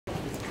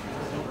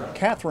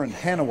Catherine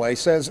Hanaway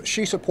says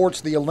she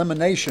supports the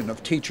elimination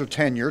of teacher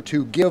tenure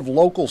to give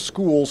local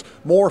schools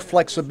more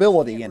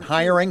flexibility in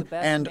hiring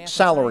and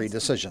salary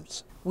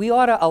decisions. We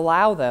ought to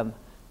allow them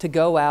to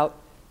go out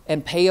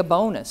and pay a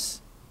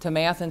bonus to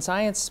math and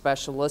science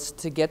specialists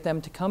to get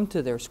them to come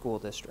to their school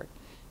district.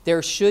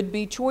 There should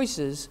be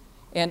choices,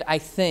 and I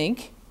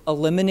think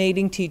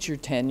eliminating teacher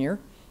tenure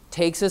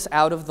takes us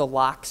out of the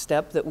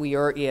lockstep that we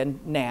are in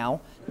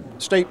now.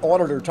 State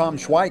Auditor Tom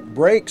Schweich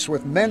breaks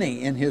with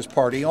many in his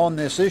party on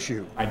this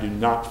issue. I do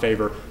not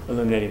favor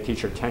eliminating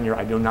teacher tenure.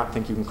 I do not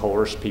think you can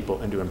coerce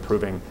people into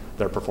improving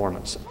their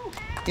performance.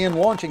 In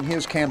launching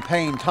his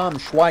campaign, Tom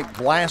Schweich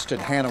blasted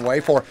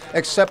Hanaway for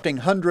accepting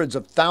hundreds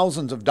of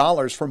thousands of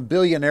dollars from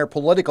billionaire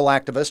political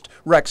activist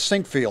Rex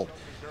Sinkfield.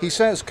 He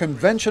says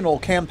conventional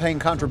campaign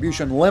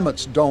contribution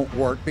limits don't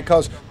work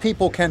because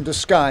people can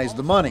disguise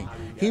the money.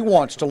 He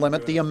wants to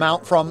limit the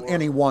amount from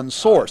any one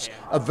source,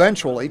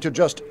 eventually to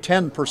just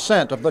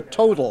 10% of the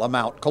total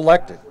amount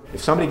collected.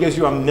 If somebody gives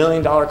you $1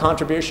 million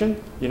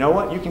contribution, you know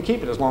what? You can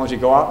keep it as long as you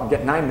go out and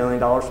get $9 million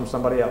from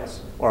somebody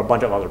else or a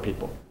bunch of other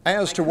people.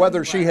 As to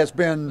whether she has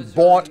been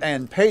bought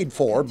and paid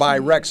for by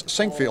Rex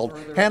Sinkfield,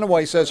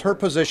 Hanaway says her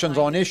positions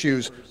on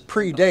issues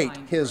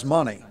predate his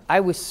money. I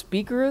was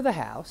Speaker of the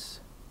House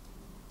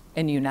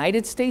and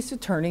United States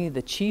Attorney,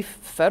 the chief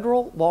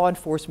federal law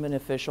enforcement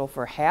official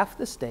for half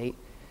the state,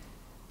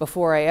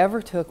 before I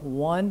ever took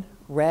one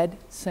red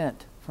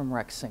cent from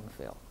Rex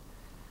Sinkfield.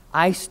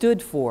 I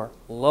stood for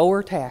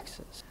lower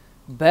taxes,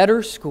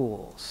 better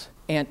schools,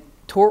 and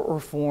tort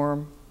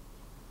reform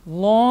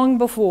long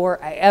before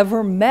I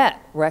ever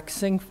met Rex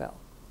Sinkfield.